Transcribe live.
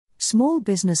Small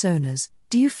business owners,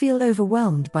 do you feel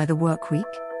overwhelmed by the work week?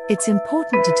 It's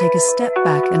important to take a step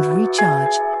back and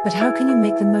recharge, but how can you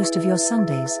make the most of your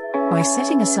Sundays? By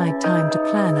setting aside time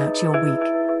to plan out your week.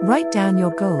 Write down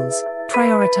your goals,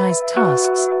 prioritize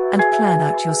tasks, and plan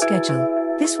out your schedule.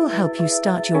 This will help you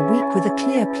start your week with a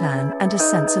clear plan and a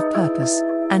sense of purpose.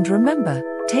 And remember,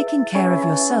 taking care of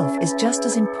yourself is just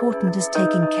as important as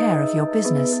taking care of your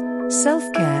business.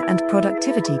 Self-care and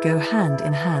productivity go hand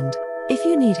in hand. If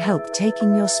you need help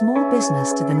taking your small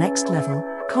business to the next level,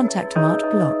 contact Maat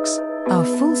Blocks. Our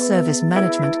full-service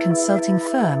management consulting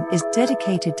firm is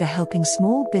dedicated to helping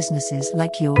small businesses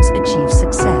like yours achieve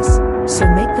success. So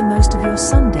make the most of your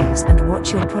Sundays and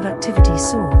watch your productivity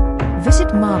soar. Visit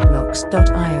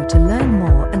maatblocks.io to learn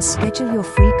more and schedule your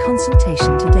free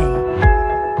consultation today.